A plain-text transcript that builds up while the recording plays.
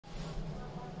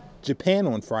Japan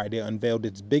on Friday unveiled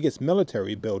its biggest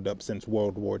military buildup since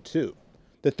World War II.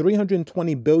 The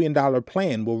 $320 billion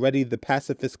plan will ready the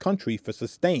Pacifist country for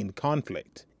sustained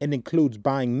conflict and includes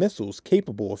buying missiles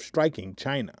capable of striking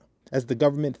China, as the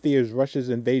government fears Russia's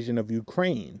invasion of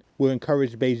Ukraine will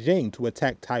encourage Beijing to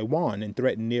attack Taiwan and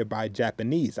threaten nearby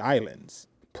Japanese islands.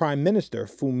 Prime Minister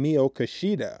Fumio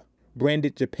Kishida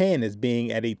branded Japan as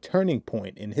being at a turning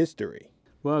point in history.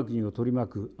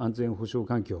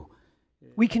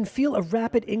 We can feel a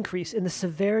rapid increase in the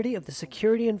severity of the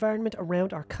security environment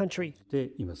around our country.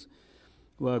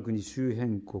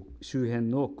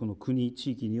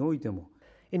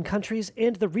 In countries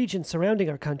and the region surrounding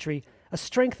our country, a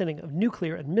strengthening of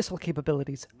nuclear and missile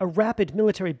capabilities, a rapid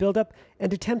military buildup,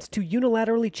 and attempts to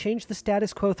unilaterally change the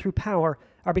status quo through power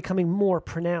are becoming more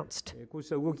pronounced.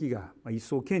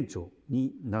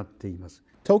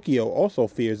 Tokyo also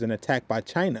fears an attack by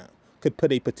China could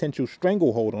put a potential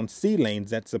stranglehold on sea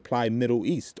lanes that supply Middle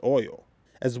East oil,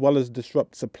 as well as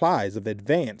disrupt supplies of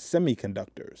advanced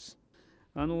semiconductors.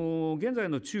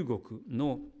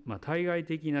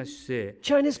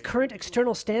 China's current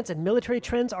external stance and military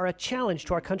trends are a challenge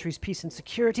to our country's peace and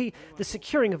security, the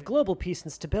securing of global peace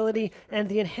and stability, and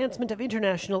the enhancement of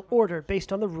international order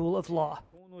based on the rule of law.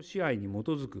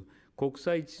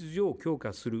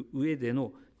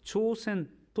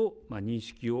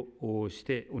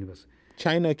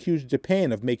 China accused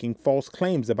Japan of making false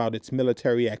claims about its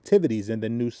military activities in the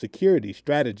new security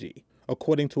strategy,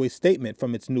 according to a statement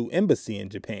from its new embassy in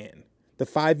Japan. The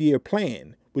 5-year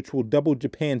plan, which will double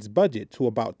Japan's budget to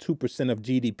about 2% of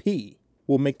GDP,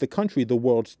 will make the country the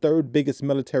world's third biggest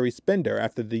military spender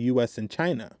after the US and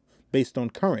China, based on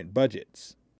current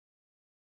budgets.